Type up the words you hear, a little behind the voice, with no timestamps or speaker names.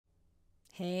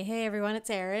Hey everyone, it's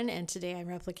Erin, and today I'm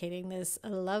replicating this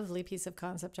lovely piece of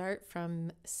concept art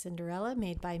from Cinderella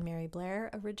made by Mary Blair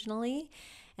originally.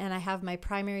 And I have my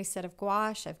primary set of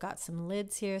gouache. I've got some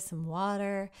lids here, some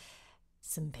water,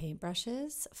 some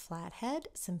paintbrushes, flathead,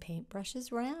 some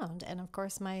paintbrushes round, and of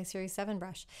course my Series 7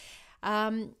 brush.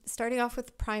 Starting off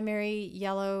with primary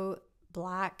yellow,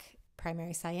 black,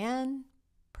 primary cyan,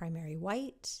 primary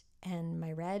white, and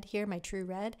my red here, my true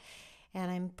red.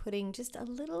 And I'm putting just a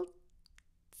little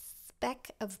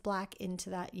speck of black into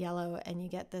that yellow, and you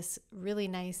get this really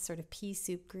nice sort of pea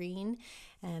soup green,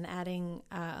 and adding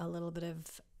a little bit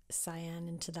of cyan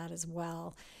into that as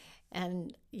well.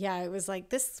 And yeah, it was like,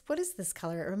 this, what is this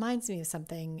color? It reminds me of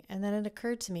something. And then it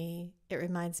occurred to me, it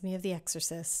reminds me of The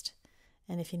Exorcist.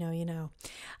 And if you know, you know.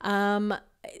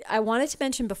 I wanted to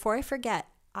mention before I forget,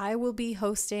 I will be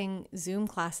hosting Zoom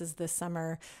classes this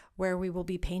summer where we will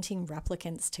be painting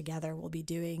replicants together. We'll be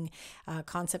doing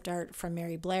concept art from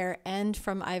Mary Blair and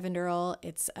from Ivan Earl.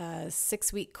 It's a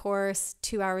 6-week course,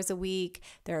 2 hours a week.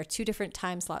 There are 2 different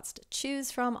time slots to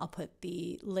choose from. I'll put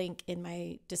the link in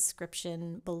my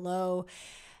description below.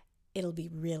 It'll be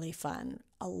really fun,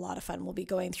 a lot of fun. We'll be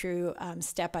going through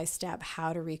step by step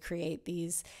how to recreate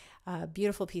these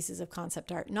beautiful pieces of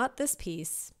concept art. Not this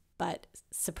piece, but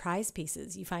surprise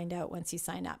pieces you find out once you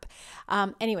sign up.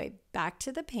 Anyway, back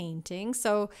to the painting.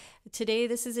 So today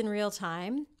this is in real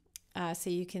time, so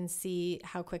you can see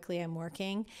how quickly I'm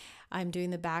working. I'm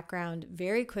doing the background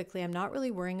very quickly. I'm not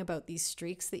really worrying about these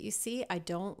streaks that you see. I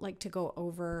don't like to go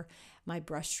over my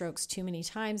brush strokes too many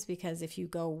times, because if you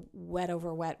go wet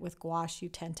over wet with gouache, you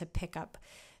tend to pick up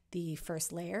the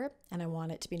first layer, and I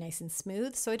want it to be nice and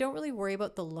smooth. So I don't really worry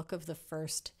about the look of the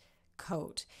first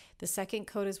coat. The second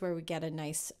coat is where we get a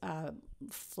nice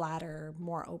flatter,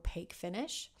 more opaque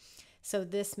finish. So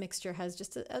this mixture has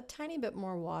just a tiny bit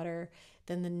more water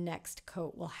than the next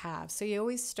coat will have. So you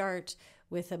always start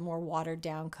with a more watered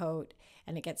down coat,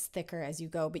 and it gets thicker as you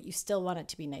go, but you still want it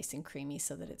to be nice and creamy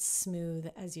so that it's smooth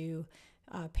as you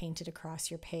paint it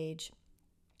across your page,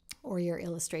 or your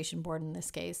illustration board in this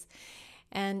case.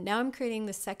 And now I'm creating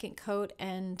the second coat,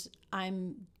 and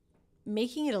I'm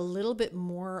making it a little bit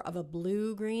more of a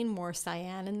blue green, more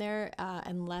cyan in there,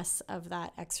 and less of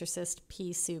that Exorcist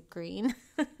pea soup green.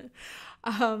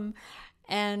 Yeah,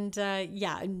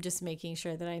 I'm just making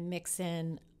sure that I mix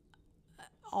in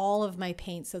all of my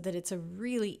paint so that it's a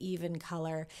really even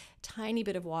color, tiny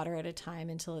bit of water at a time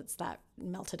until it's that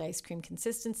melted ice cream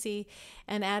consistency,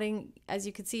 and adding, as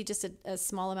you can see, just a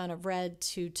small amount of red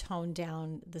to tone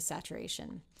down the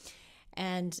saturation.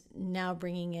 And now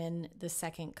bringing in the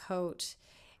second coat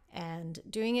and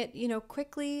doing it,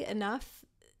 quickly enough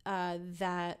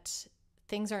that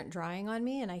things aren't drying on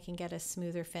me and I can get a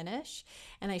smoother finish.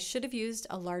 And I should have used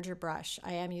a larger brush.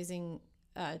 I am using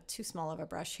too small of a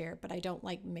brush here, but I don't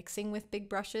like mixing with big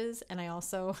brushes. And I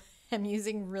also am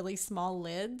using really small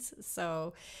lids.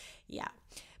 So yeah,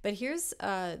 but here's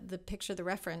the picture, the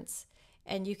reference.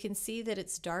 And you can see that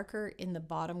it's darker in the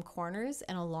bottom corners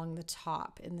and along the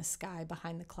top in the sky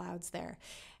behind the clouds there.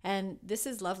 And this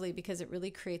is lovely because it really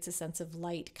creates a sense of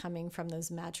light coming from those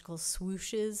magical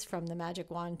swooshes from the magic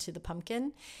wand to the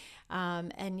pumpkin.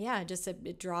 And yeah,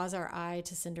 it draws our eye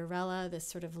to Cinderella, this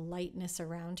sort of lightness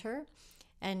around her,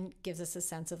 and gives us a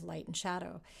sense of light and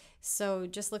shadow. So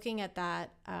just looking at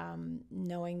that,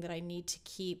 knowing that I need to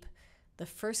keep the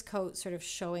first coat sort of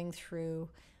showing through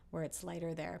where it's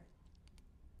lighter there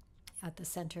at the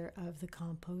center of the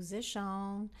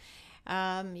composition.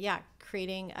 Yeah,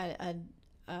 creating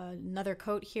another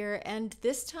coat here. And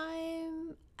this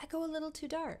time I go a little too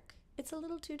dark. It's a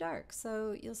little too dark.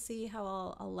 So you'll see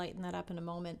how I'll lighten that up in a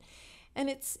moment. And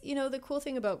it's, the cool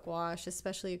thing about gouache,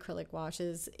 especially acrylic gouache,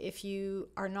 is if you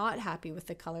are not happy with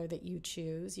the color that you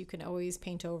choose, you can always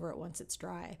paint over it once it's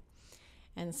dry.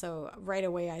 And so right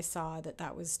away I saw that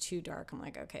that was too dark. I'm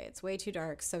like, okay, it's way too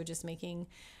dark. So just making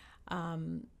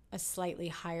a slightly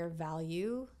higher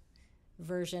value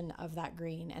version of that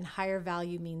green. And higher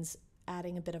value means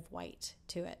adding a bit of white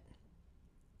to it.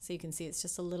 So you can see it's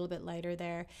just a little bit lighter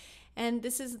there. And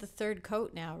this is the third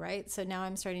coat now, right? So now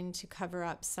I'm starting to cover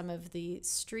up some of the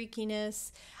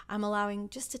streakiness. I'm allowing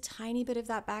just a tiny bit of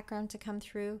that background to come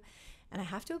through. And I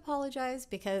have to apologize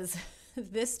because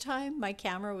this time my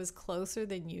camera was closer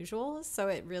than usual. So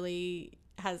it really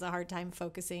has a hard time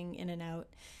focusing in and out.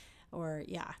 Or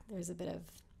yeah, there's a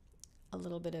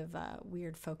little bit of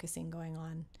weird focusing going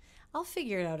on. I'll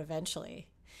figure it out eventually.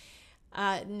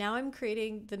 Now I'm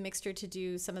creating the mixture to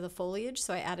do some of the foliage.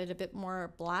 So I added a bit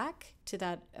more black to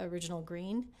that original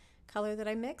green color that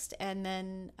I mixed, and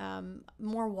then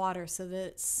more water so that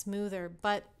it's smoother.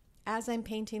 But as I'm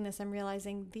painting this, I'm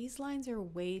realizing these lines are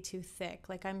way too thick.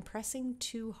 Like I'm pressing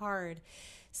too hard.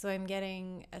 So I'm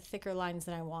getting thicker lines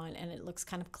than I want, and it looks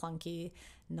kind of clunky.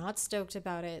 Not stoked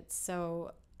about it.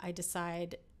 So I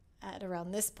decide at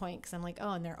around this point, because I'm like,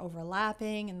 oh, and they're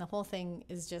overlapping, and the whole thing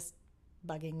is just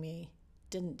bugging me.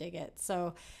 Didn't dig it.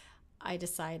 So I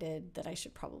decided that I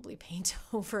should probably paint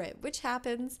over it, which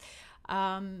happens.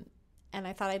 And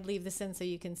I thought I'd leave this in so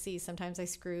you can see sometimes I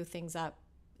screw things up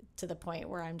to the point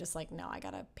where I'm just like, no, I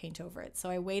gotta paint over it. So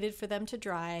I waited for them to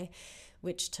dry,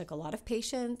 which took a lot of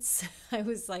patience. I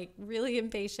was like really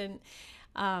impatient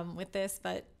with this,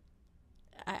 but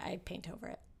I paint over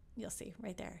it. You'll see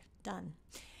right there, done.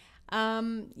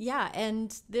 Yeah,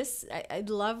 and this, I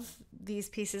love these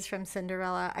pieces from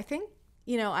Cinderella. I think,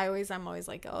 I'm always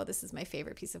like, oh, this is my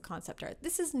favorite piece of concept art.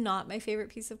 This is not my favorite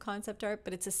piece of concept art,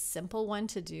 but it's a simple one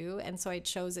to do. And so I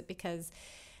chose it because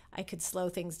I could slow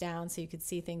things down so you could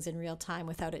see things in real time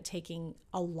without it taking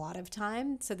a lot of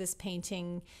time. So this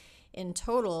painting in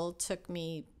total took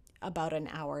me about an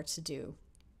hour to do.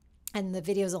 And the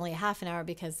video is only a half an hour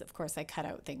because, of course, I cut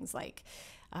out things like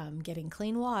getting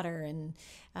clean water and,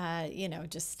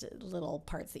 just little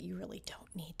parts that you really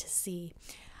don't need to see.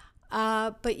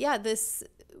 But yeah,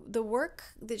 the work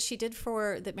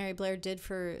that Mary Blair did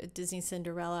for Disney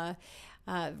Cinderella,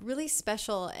 really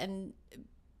special. And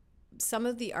some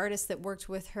of the artists that worked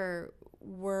with her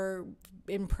were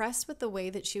impressed with the way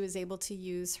that she was able to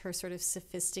use her sort of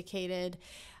sophisticated,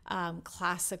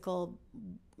 classical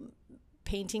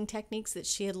painting techniques that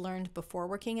she had learned before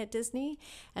working at Disney,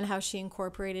 and how she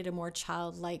incorporated a more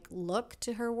childlike look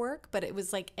to her work. But it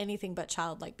was like anything but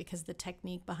childlike because the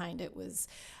technique behind it was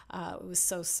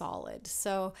so solid.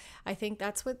 So I think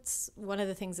that's what's one of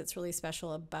the things that's really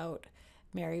special about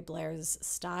Mary Blair's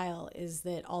style, is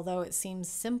that although it seems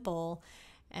simple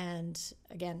and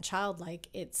again childlike,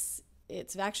 it's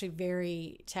actually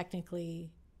very technically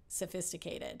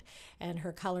sophisticated, and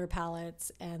her color palettes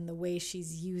and the way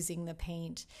she's using the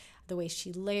paint, the way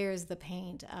she layers the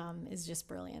paint is just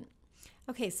brilliant.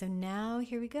 Okay, so now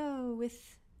here we go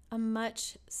with a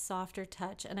much softer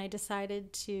touch, and I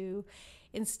decided to,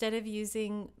 instead of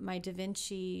using my Da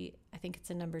Vinci, I think it's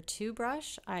a number 2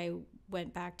 brush, I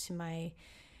went back to my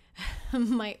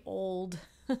my old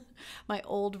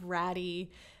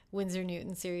ratty Winsor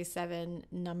Newton Series 7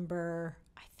 number,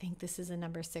 I think this is a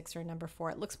number 6 or a number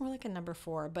 4. It looks more like a number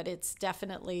 4, but it's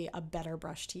definitely a better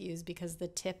brush to use because the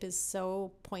tip is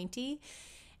so pointy.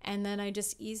 And then I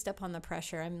just eased up on the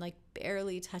pressure. I'm like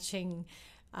barely touching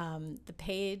the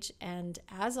page, and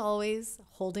as always,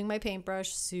 holding my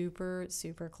paintbrush super,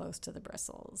 super close to the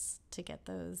bristles to get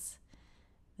those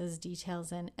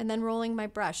details in, and then rolling my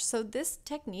brush. So this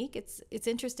technique, it's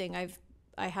interesting.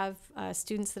 I have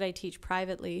students that I teach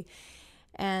privately,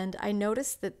 and I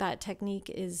noticed that technique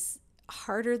is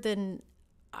harder than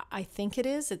I think it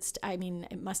is. It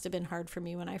must have been hard for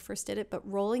me when I first did it, but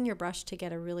rolling your brush to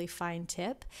get a really fine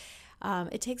tip,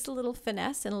 it takes a little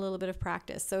finesse and a little bit of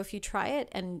practice. So if you try it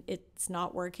and it's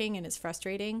not working and it's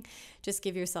frustrating, just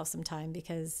give yourself some time,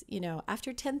 because,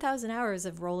 after 10,000 hours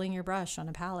of rolling your brush on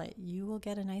a palette, you will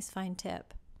get a nice fine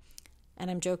tip. And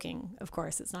I'm joking, of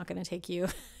course, it's not going to take you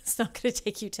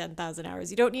 10,000 hours.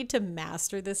 You don't need to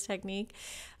master this technique,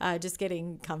 just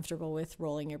getting comfortable with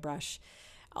rolling your brush.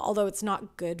 Although it's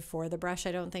not good for the brush,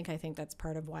 I think that's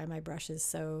part of why my brush is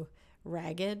so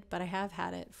ragged, but I have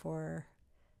had it for,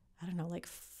 I don't know, like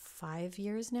 5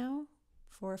 years now,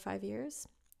 4 or 5 years.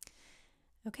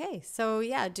 Okay, so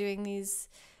yeah, doing these,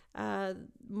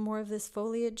 more of this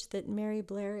foliage that Mary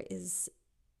Blair is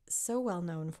so well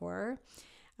known for,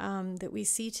 that we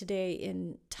see today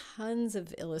in tons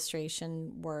of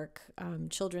illustration work,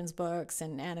 children's books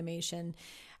and animation.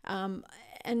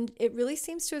 And it really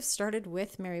seems to have started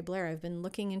with Mary Blair. I've been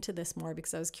looking into this more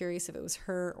because I was curious if it was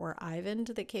her or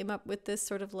Eyvind that came up with this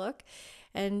sort of look.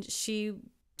 And she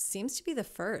seems to be the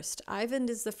first. Eyvind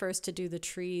is the first to do the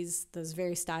trees, those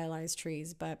very stylized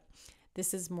trees, but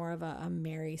this is more of a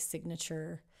Mary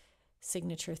signature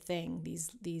thing,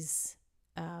 these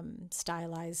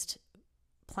stylized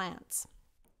plants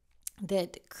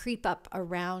that creep up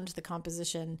around the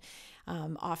composition,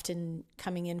 often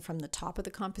coming in from the top of the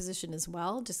composition as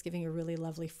well, just giving a really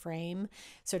lovely frame,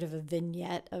 sort of a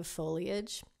vignette of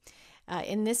foliage.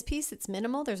 In this piece, it's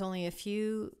minimal. There's only a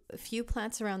few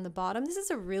plants around the bottom. This is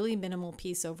a really minimal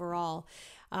piece overall,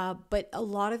 but a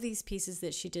lot of these pieces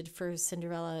that she did for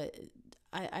Cinderella,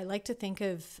 I like to think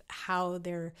of how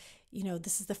they're,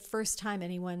 this is the first time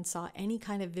anyone saw any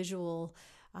kind of visual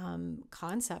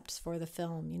concepts for the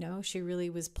film. She really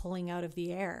was pulling out of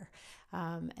the air,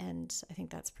 and I think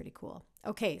that's pretty cool.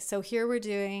 Okay, so here we're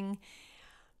doing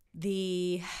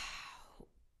the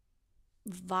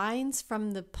vines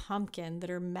from the pumpkin that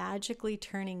are magically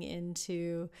turning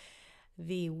into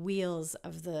the wheels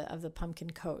of the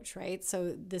pumpkin coach, right?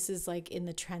 So this is like in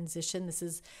the transition. This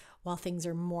is while things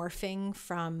are morphing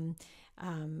from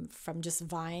just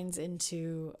vines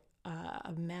into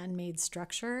a man-made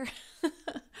structure.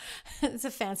 It's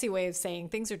a fancy way of saying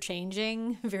things are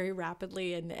changing very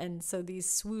rapidly, and so these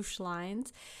swoosh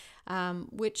lines,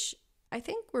 which I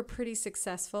think were pretty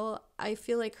successful. I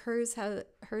feel like hers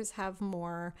have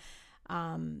more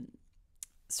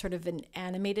sort of an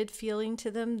animated feeling to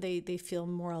them. They feel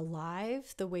more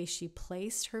alive the way she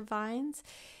placed her vines.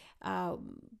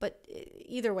 But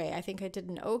either way, I think I did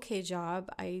an okay job.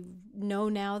 I know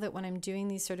now that when I'm doing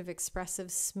these sort of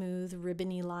expressive, smooth,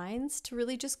 ribbony lines, to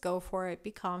really just go for it,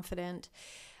 be confident.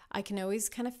 I can always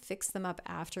kind of fix them up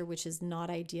after, which is not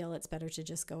ideal. It's better to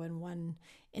just go in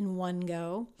one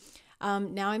go.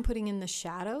 Now I'm putting in the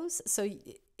shadows. So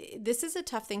this is a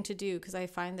tough thing to do because I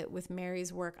find that with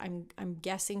Mary's work, I'm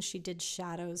guessing she did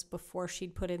shadows before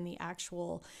she'd put in the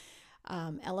actual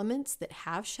elements that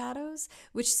have shadows,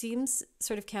 which seems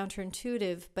sort of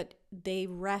counterintuitive, but they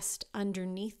rest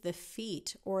underneath the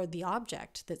feet or the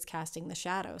object that's casting the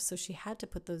shadow. So she had to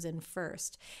put those in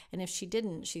first. And if she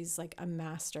didn't, she's like a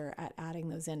master at adding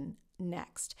those in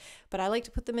next. But I like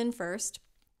to put them in first.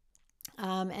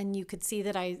 And you could see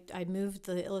that I moved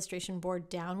the illustration board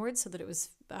downwards so that it was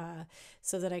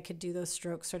so that I could do those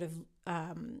strokes sort of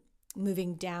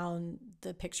moving down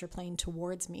the picture plane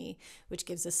towards me, which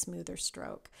gives a smoother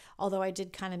stroke. Although I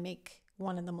did kind of make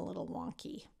one of them a little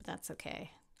wonky, but that's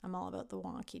okay. I'm all about the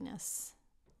wonkiness.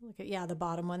 Look at, yeah, the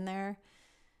bottom one there,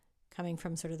 coming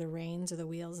from sort of the reins or the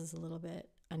wheels, is a little bit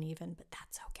uneven, but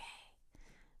that's okay.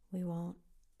 We won't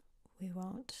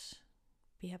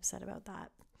be upset about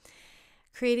that.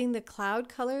 Creating the cloud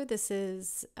color, this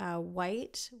is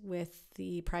white with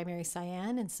the primary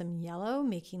cyan and some yellow,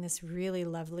 making this really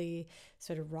lovely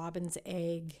sort of robin's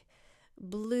egg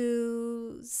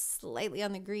blue, slightly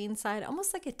on the green side,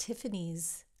 almost like a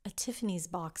Tiffany's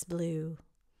box blue.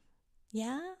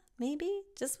 Yeah, maybe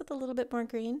just with a little bit more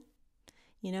green.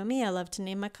 You know me, I love to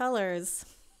name my colors.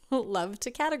 Love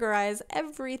to categorize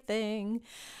everything.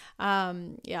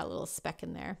 Yeah, a little speck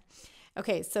in there.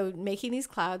 Okay, so making these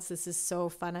clouds, this is so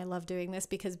fun. I love doing this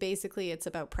because basically it's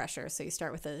about pressure. So you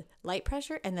start with a light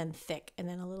pressure and then thick and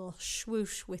then a little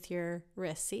swoosh with your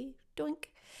wrist. See? Doink.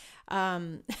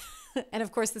 And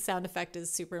of course the sound effect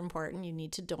is super important. You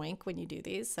need to doink when you do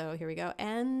these. So here we go.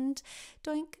 And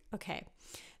doink. Okay.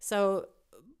 So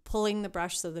pulling the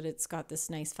brush so that it's got this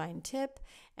nice fine tip.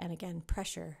 And again,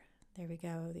 pressure. There we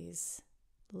go. These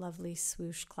lovely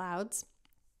swoosh clouds.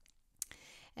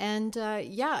 And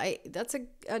that's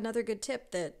another good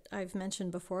tip that I've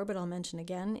mentioned before, but I'll mention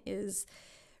again, is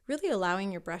really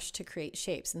allowing your brush to create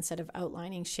shapes instead of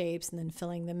outlining shapes and then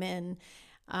filling them in,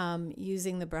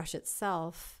 using the brush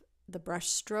itself, the brush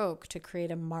stroke, to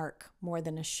create a mark more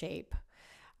than a shape.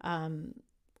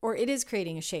 Or it is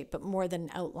creating a shape, but more than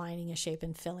outlining a shape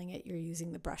and filling it, you're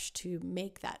using the brush to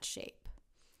make that shape.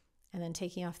 And then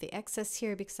taking off the excess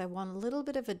here because I want a little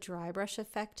bit of a dry brush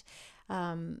effect,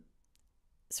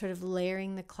 sort of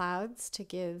layering the clouds to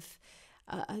give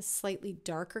a slightly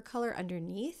darker color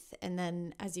underneath. And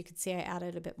then, as you can see, I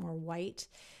added a bit more white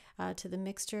to the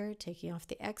mixture, taking off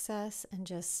the excess and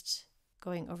just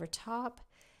going over top.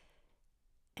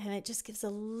 And it just gives a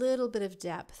little bit of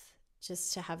depth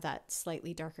just to have that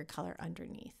slightly darker color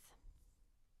underneath.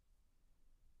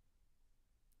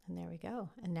 And there we go.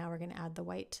 And now we're going to add the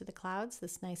white to the clouds,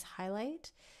 this nice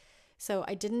highlight. So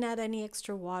I didn't add any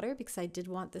extra water because I did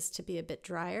want this to be a bit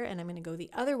drier, and I'm going to go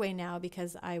the other way now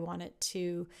because I want it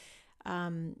to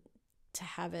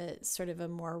have a sort of a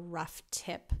more rough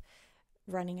tip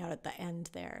running out at the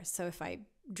end there. So if I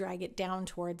drag it down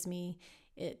towards me,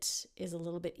 it is a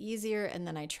little bit easier, and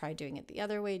then I try doing it the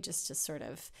other way just to sort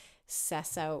of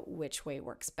suss out which way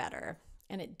works better.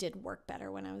 And it did work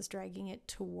better when I was dragging it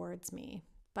towards me.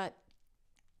 But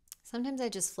sometimes I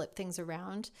just flip things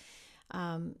around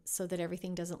so that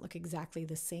everything doesn't look exactly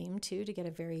the same too, to get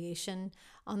a variation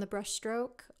on the brush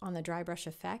stroke, on the dry brush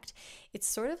effect. It's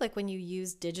sort of like when you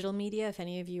use digital media. If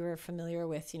any of you are familiar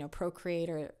with, Procreate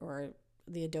or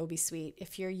the Adobe Suite,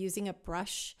 if you're using a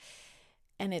brush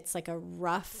and it's like a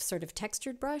rough sort of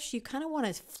textured brush, you kind of want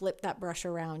to flip that brush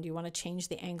around. You want to change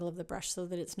the angle of the brush so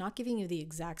that it's not giving you the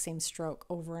exact same stroke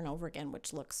over and over again,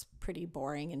 which looks pretty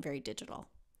boring and very digital.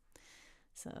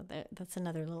 So that's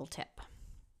another little tip.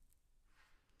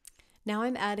 Now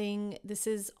I'm adding, this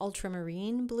is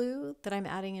ultramarine blue that I'm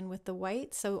adding in with the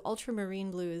white. So ultramarine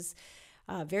blue is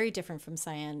Very different from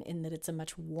Cyan in that it's a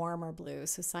much warmer blue.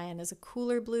 So Cyan is a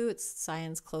cooler blue.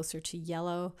 Cyan's closer to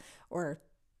yellow, or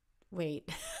wait.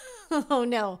 Oh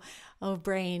no. Oh,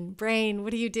 brain,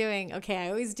 what are you doing? Okay, I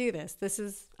always do this. This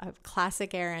is a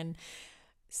classic Erin.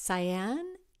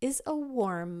 Cyan is a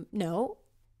warm, no,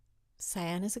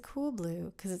 Cyan is a cool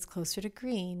blue because it's closer to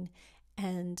green,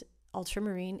 and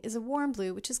ultramarine is a warm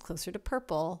blue, which is closer to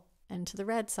purple and to the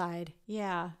red side.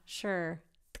 Yeah, sure.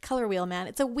 The color wheel, man.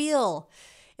 It's a wheel.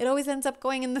 It always ends up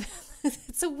going in the,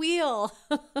 it's a wheel.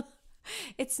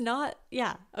 It's not,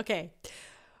 yeah, okay.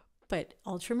 But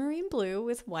ultramarine blue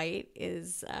with white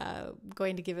is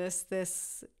going to give us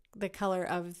the color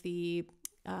of the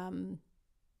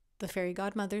fairy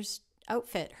godmother's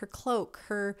outfit, her cloak,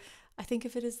 I think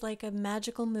of it as like a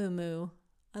magical muumuu.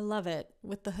 I love it.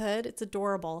 With the hood, it's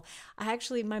adorable.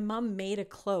 My mom made a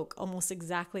cloak almost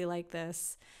exactly like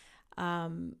this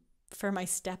for my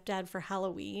stepdad for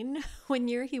Halloween. One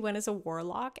year he went as a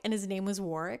warlock and his name was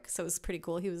Warwick. So it was pretty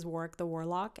cool. He was Warwick the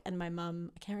Warlock. And my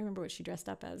mom, I can't remember what she dressed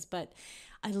up as, but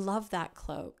I love that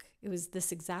cloak. It was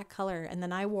this exact color. And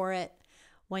then I wore it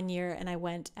one year and I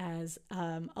went as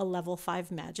a level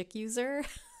 5 magic user,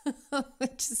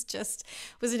 which is just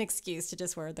was an excuse to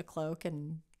just wear the cloak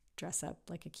and dress up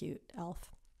like a cute elf.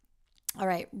 All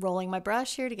right, rolling my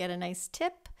brush here to get a nice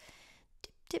tip.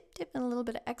 Dip, and a little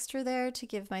bit of extra there to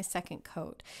give my second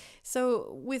coat.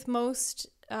 So with most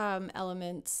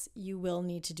elements, you will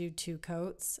need to do 2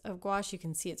 coats of gouache. You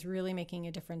can see it's really making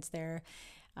a difference there,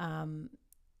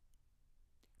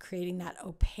 creating that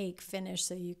opaque finish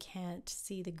so you can't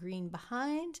see the green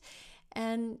behind.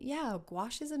 And yeah,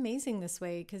 gouache is amazing this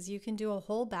way because you can do a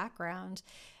whole background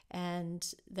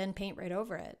and then paint right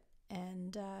over it.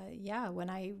 And yeah, when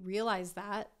I realized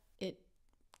that, it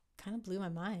kind of blew my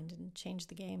mind and changed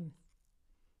the game.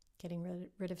 Getting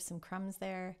rid of some crumbs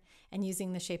there and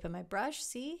using the shape of my brush.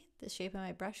 See, the shape of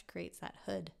my brush creates that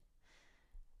hood.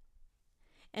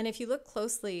 And if you look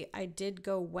closely, I did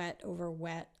go wet over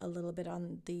wet a little bit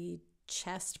on the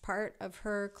chest part of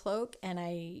her cloak, and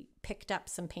I picked up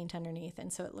some paint underneath,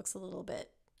 and so it looks a little bit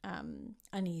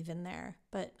uneven there,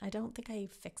 but I don't think I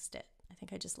fixed it. I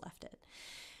think I just left it.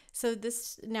 So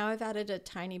now I've added a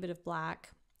tiny bit of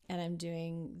black and I'm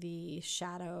doing the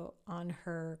shadow on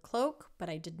her cloak, but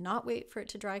I did not wait for it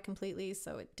to dry completely,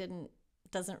 so it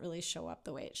doesn't really show up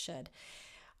the way it should.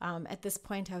 At this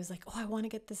point, I was like, oh, I want to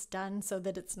get this done so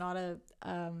that it's not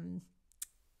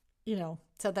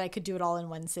so that I could do it all in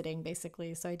one sitting,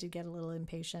 basically. So I did get a little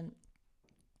impatient.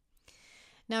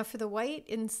 Now for the white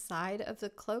inside of the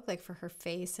cloak, like for her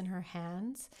face and her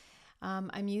hands,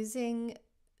 I'm using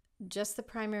just the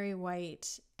primary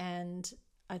white and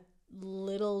a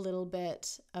little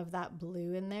bit of that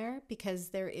blue in there because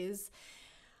there is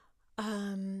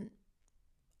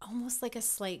almost like a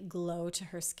slight glow to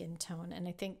her skin tone. And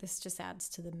I think this just adds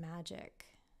to the magic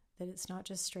that it's not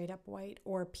just straight up white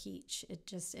or peach.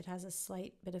 It has a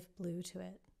slight bit of blue to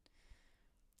it.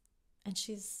 And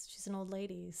she's an old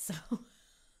lady, so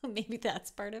maybe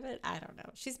that's part of it. I don't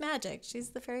know. She's magic. She's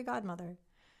the fairy godmother.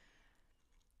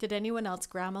 Did anyone else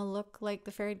grandma look like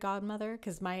the fairy godmother?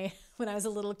 Because when I was a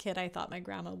little kid, I thought my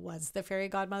grandma was the fairy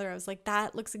godmother. I was like,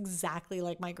 that looks exactly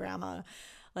like my grandma.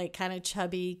 Like kind of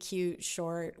chubby, cute,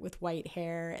 short with white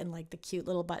hair and like the cute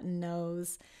little button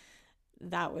nose.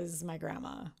 That was my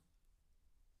grandma.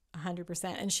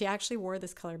 100%. And she actually wore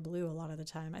this color blue a lot of the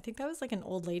time. I think that was like an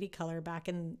old lady color back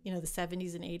in, the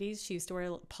 70s and 80s. She used to wear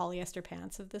polyester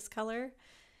pants of this color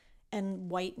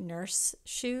and white nurse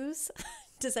shoes.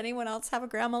 Does anyone else have a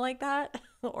grandma like that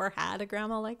or had a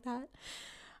grandma like that?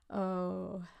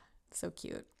 Oh, so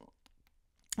cute.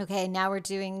 Okay, now we're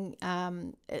doing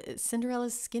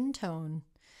Cinderella's skin tone.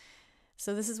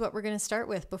 So this is what we're going to start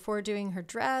with. Before doing her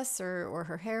dress or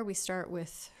her hair, we start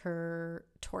with her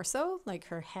torso, like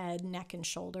her head, neck, and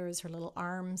shoulders, her little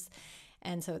arms.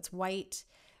 And so it's white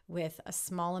with a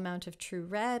small amount of true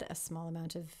red, a small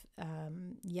amount of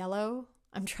yellow.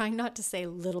 I'm trying not to say a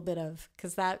little bit of,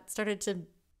 because that started to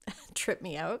trip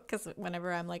me out, because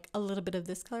whenever I'm like a little bit of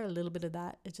this color, a little bit of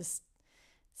that, it just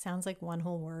sounds like one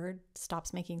whole word,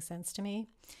 stops making sense to me.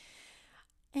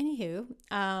 Anywho,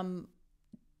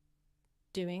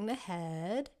 doing the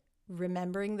head,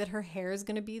 remembering that her hair is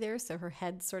going to be there. So her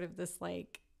head's sort of this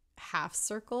like half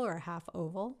circle or half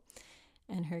oval,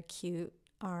 and her cute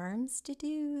arms.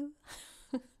 I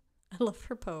love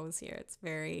her pose here. It's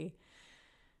very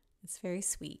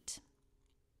sweet.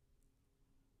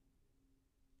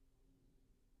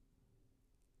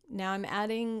 Now I'm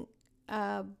adding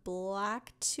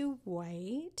black to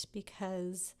white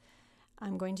because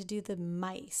I'm going to do the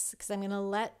mice, because I'm going to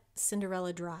let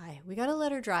Cinderella dry. We got to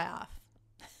let her dry off.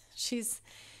 she's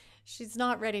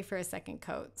not ready for a second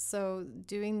coat. So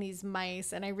doing these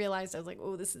mice, and I realized I was like,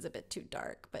 oh, this is a bit too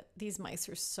dark, but these mice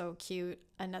are so cute.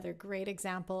 Another great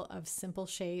example of simple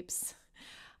shapes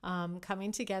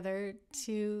coming together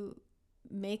to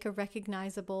make a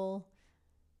recognizable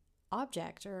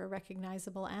object or a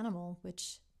recognizable animal,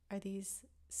 which are these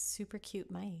super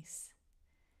cute mice.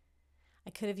 I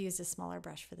could have used a smaller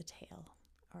brush for the tail,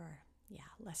 or yeah,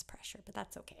 less pressure, but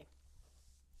that's okay.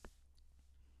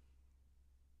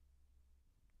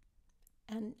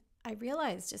 And I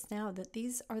realized just now that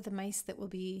these are the mice that will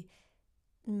be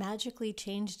magically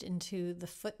changed into the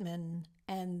footman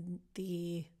and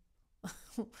the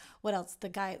what else? The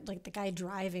guy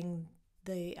driving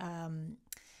the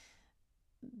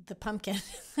pumpkin,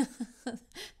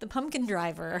 the pumpkin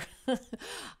driver.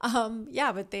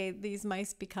 Yeah, but these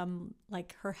mice become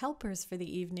like her helpers for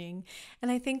the evening.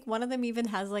 And I think one of them even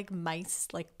has like mice,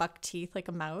 like buck teeth, like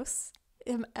a mouse.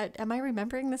 Am I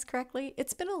remembering this correctly?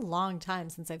 It's been a long time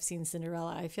since I've seen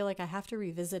Cinderella. I feel like I have to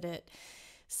revisit it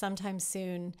sometime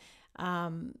soon.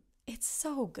 It's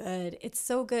so good. It's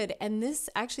so good. And this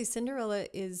actually, Cinderella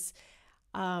is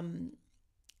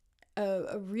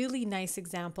a really nice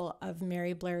example of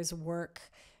Mary Blair's work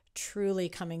truly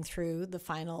coming through the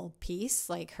final piece,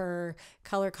 like her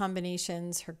color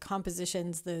combinations, her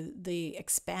compositions, the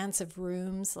expanse of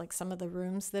rooms, like some of the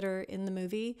rooms that are in the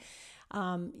movie.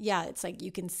 Yeah, it's like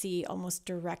you can see almost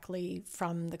directly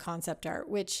from the concept art,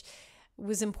 which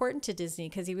was important to Disney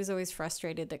because he was always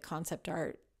frustrated that concept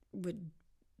art would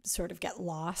sort of get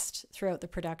lost throughout the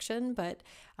production, but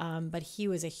he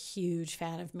was a huge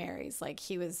fan of Mary's. Like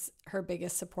he was her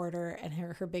biggest supporter and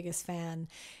her biggest fan,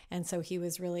 and so he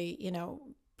was really,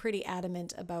 pretty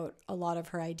adamant about a lot of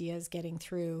her ideas getting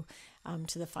through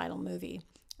to the final movie.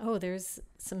 Oh, there's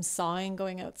some sawing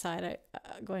going on outside. I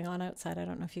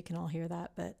don't know if you can all hear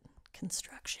that, but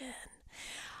construction.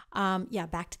 Yeah,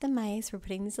 back to the mice. We're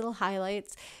putting these little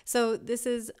highlights. So this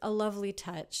is a lovely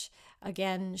touch.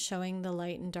 Again, showing the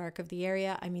light and dark of the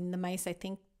area. I mean, the mice, I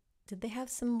think, did they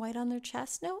have some white on their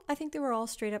chest? No, I think they were all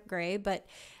straight up gray, but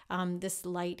this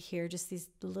light here, just these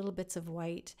little bits of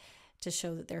white to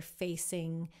show that they're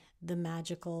facing the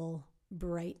magical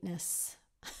brightness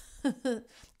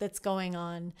that's going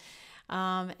on.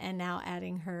 And now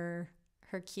adding her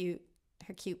cute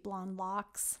blonde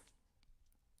locks.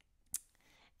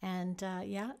 And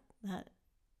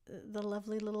the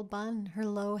lovely little bun, her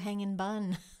low-hanging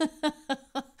bun.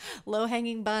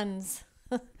 Low-hanging buns.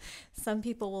 Some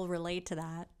people will relate to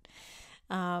that.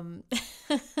 I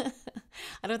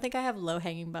don't think I have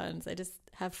low-hanging buns. I just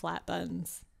have flat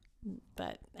buns.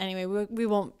 But anyway, we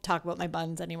won't talk about my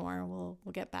buns anymore. We'll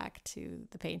get back to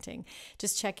the painting.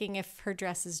 Just checking if her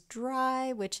dress is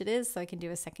dry, which it is, so I can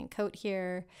do a second coat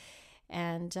here.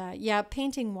 And yeah,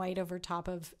 painting white over top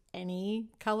of any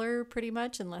color pretty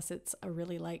much, unless it's a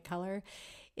really light color,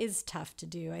 is tough to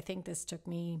do. I think this took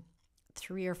me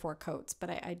 3 or 4 coats, but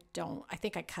I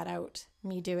think I cut out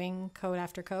me doing coat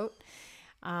after coat.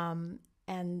 And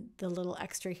the little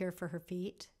extra here for her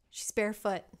feet. She's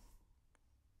barefoot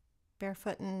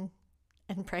and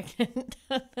pregnant.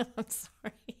 I'm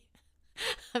sorry.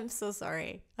 I'm so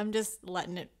sorry. I'm just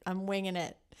I'm winging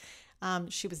it.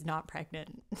 She was not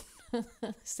pregnant.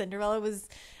 Cinderella was,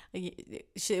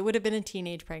 it would have been a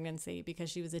teenage pregnancy because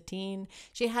she was a teen.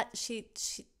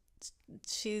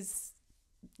 She's,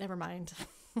 never mind.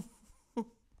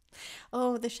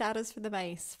 Oh, the shadows for the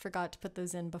mice. Forgot to put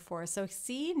those in before. So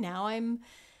see, now I'm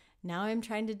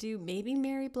trying to do, maybe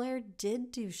Mary Blair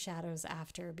did do shadows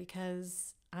after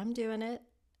because I'm doing it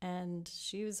and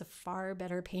she was a far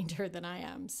better painter than I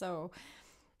am. So,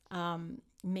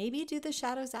 maybe do the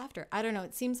shadows after. I don't know.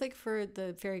 It seems like for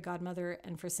the fairy godmother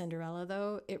and for Cinderella,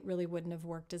 though, it really wouldn't have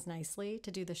worked as nicely to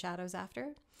do the shadows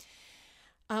after.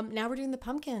 Now we're doing the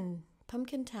pumpkin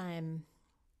time.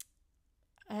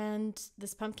 And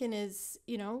this pumpkin is,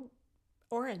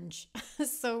 orange.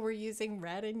 So we're using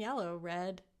red and yellow.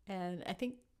 Red, and I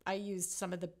think I used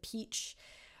some of the peach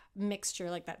mixture,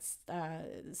 like that's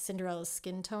Cinderella's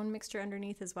skin tone mixture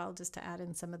underneath as well, just to add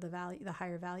in some of the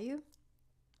higher value.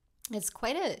 It's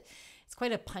quite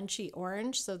a punchy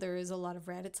orange, so there is a lot of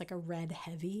red. It's like a red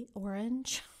heavy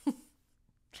orange.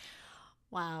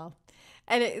 Wow.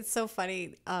 And it's so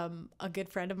funny. A good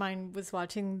friend of mine was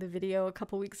watching the video a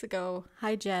couple weeks ago.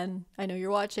 Hi, Jen. I know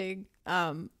you're watching.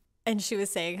 And she was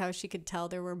saying how she could tell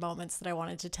there were moments that I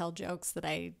wanted to tell jokes that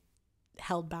I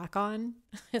held back on,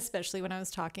 especially when I was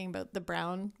talking about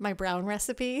my brown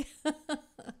recipe.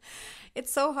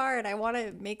 It's so hard. I want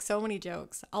to make so many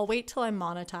jokes. I'll wait till I'm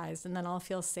monetized and then I'll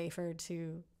feel safer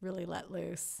to really let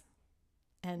loose.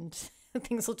 And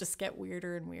things will just get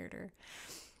weirder and weirder.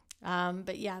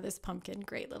 But yeah, this pumpkin,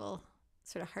 great little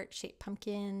sort of heart-shaped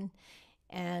pumpkin.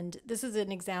 And this is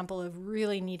an example of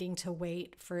really needing to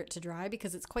wait for it to dry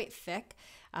because it's quite thick,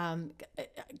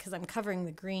 because I'm covering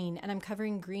the green, and I'm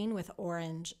covering green with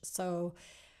orange. So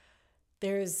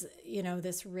there's,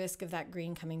 this risk of that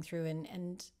green coming through.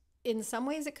 And in some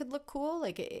ways it could look cool.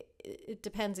 Like it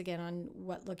depends again on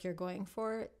what look you're going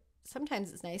for.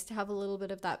 Sometimes it's nice to have a little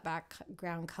bit of that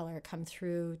background color come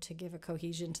through to give a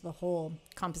cohesion to the whole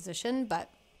composition.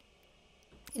 But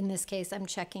in this case, I'm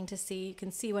checking to see, you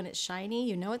can see when it's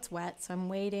shiny, it's wet. So I'm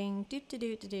waiting,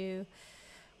 What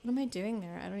am I doing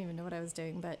there? I don't even know what I was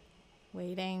doing, but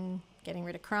waiting, getting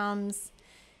rid of crumbs,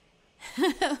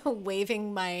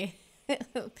 waving my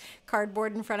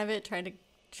cardboard in front of it,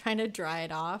 trying to dry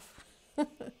it off.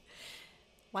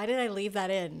 Why did I leave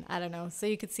that in? I don't know. So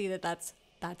you could see that that's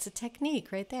a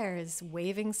technique right there, is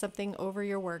waving something over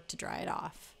your work to dry it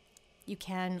off. You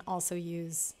can also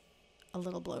use a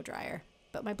little blow dryer,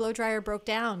 but my blow dryer broke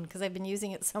down because I've been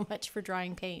using it so much for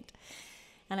drying paint.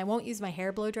 And I won't use my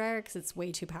hair blow dryer because it's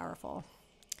way too powerful.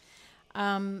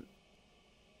 You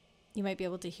might be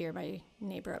able to hear my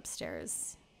neighbor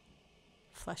upstairs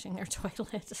flushing their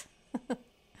toilet.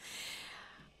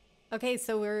 Okay,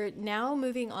 so we're now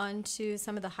moving on to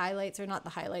some of the highlights, or not the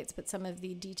highlights, but some of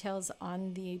the details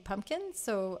on the pumpkin.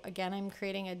 So again, I'm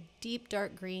creating a deep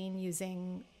dark green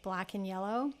using black and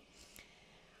yellow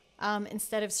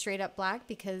instead of straight up black,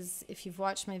 because if you've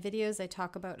watched my videos, I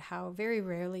talk about how very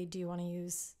rarely do you want to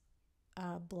use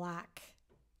black.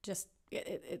 Just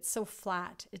it's so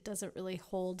flat. It doesn't really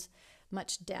hold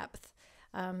much depth.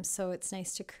 So it's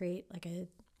nice to create like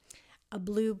a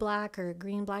blue black or a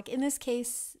green black. In this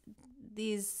case,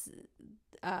 these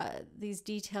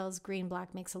details, green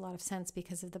black, makes a lot of sense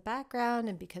because of the background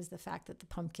and because the fact that the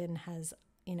pumpkin has,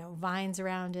 vines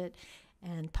around it,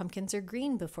 and pumpkins are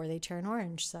green before they turn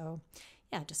orange. So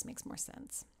yeah, it just makes more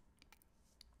sense.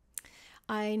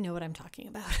 I know what I'm talking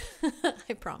about.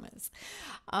 I promise.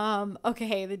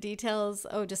 Okay, the details.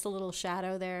 Oh, just a little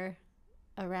shadow there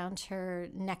around her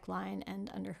neckline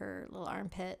and under her little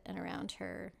armpit and around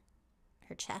her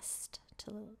chest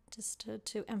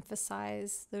to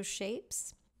emphasize those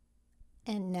shapes.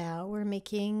 And now we're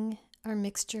making our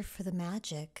mixture for the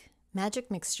magic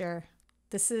mixture.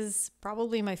 This is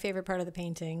probably my favorite part of the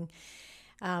painting.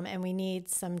 And we need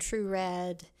some true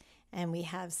red, and we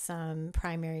have some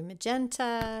primary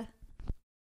magenta,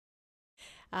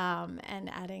 and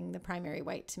adding the primary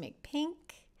white to make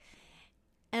pink.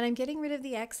 And I'm getting rid of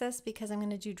the excess because I'm going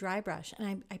to do dry brush.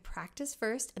 And I practice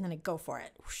first, and then I go for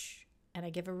it. Whoosh. And I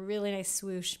give a really nice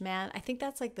swoosh. Man, I think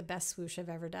that's like the best swoosh I've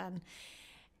ever done.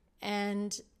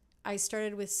 And I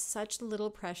started with such little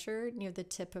pressure near the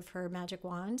tip of her magic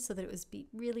wand so that it was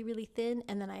really, really thin.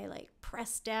 And then I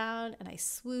press down and I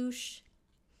swoosh.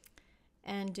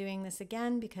 And doing this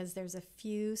again because there's a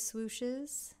few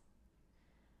swooshes.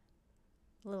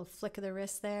 A little flick of the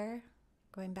wrist there.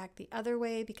 Going back the other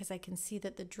way because I can see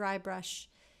that the dry brush,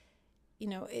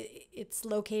 it's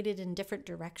located in different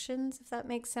directions, if that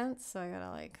makes sense. So I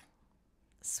gotta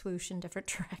swoosh in different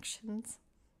directions.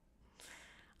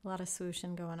 A lot of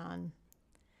swooshing going on.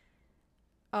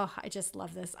 Oh, I just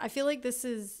love this. I feel like this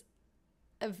is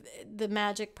the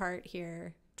magic part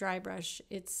here. Dry brush.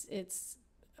 It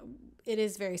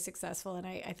is very successful, and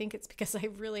I think it's because I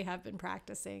really have been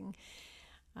practicing.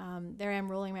 There I am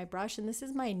rolling my brush, and this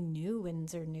is my new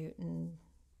Winsor Newton.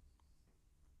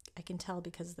 I can tell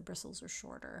because the bristles are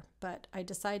shorter, but I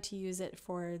decided to use it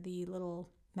for the little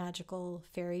magical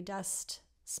fairy dust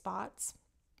spots.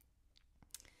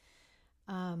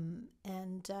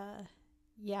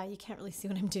 Yeah, you can't really see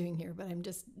what I'm doing here, but I'm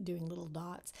just doing little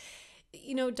dots.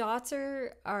 Dots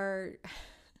are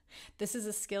this is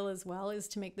a skill as well, is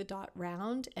to make the dot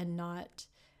round and not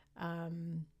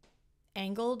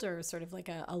angled or sort of like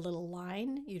a little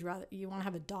line. You want to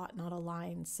have a dot, not a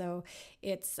line. So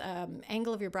it's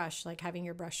angle of your brush, like having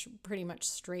your brush pretty much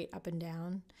straight up and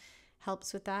down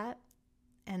helps with that.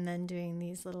 And then doing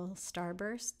these little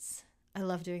starbursts. I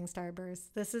love doing starbursts.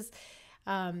 This is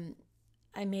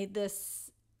I made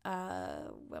this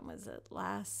when was it?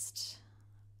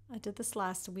 I did this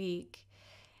last week,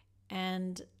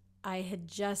 and I had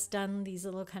just done these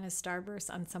little kind of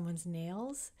starbursts on someone's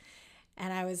nails.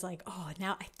 And I was like, oh,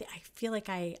 now I feel like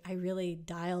I really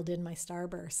dialed in my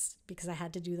starbursts because I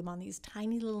had to do them on these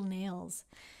tiny little nails.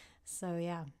 So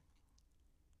yeah,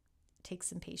 it takes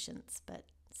some patience, but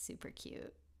super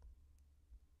cute.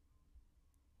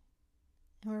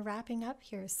 And we're wrapping up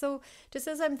here. So just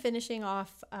as I'm finishing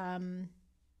off the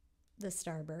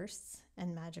starbursts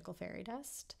and magical fairy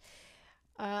dust,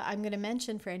 I'm going to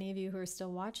mention for any of you who are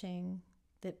still watching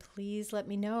that please let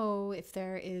me know if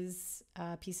there is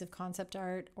a piece of concept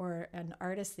art or an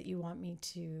artist that you want me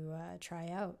to try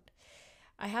out.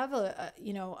 I have a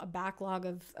backlog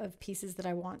of pieces that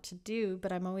I want to do,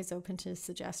 but I'm always open to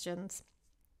suggestions.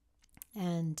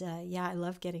 And yeah, I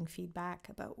love getting feedback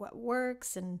about what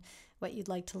works and what you'd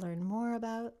like to learn more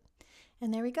about.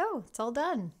 And there we go. It's all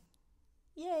done.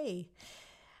 Yay.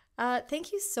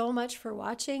 Thank you so much for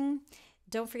watching.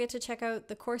 Don't forget to check out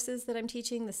the courses that I'm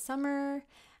teaching this summer.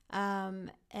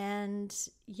 And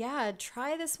yeah,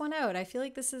 try this one out. I feel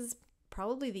like this is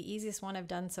probably the easiest one I've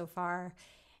done so far.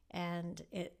 And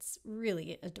it's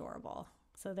really adorable.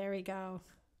 So there we go.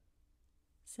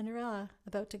 Cinderella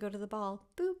about to go to the ball.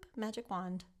 Boop, magic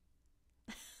wand.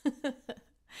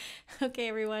 Okay,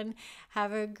 everyone,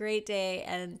 have a great day.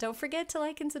 And don't forget to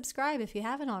like and subscribe if you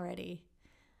haven't already.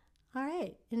 All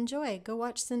right, enjoy. Go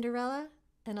watch Cinderella,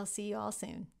 and I'll see you all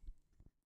soon.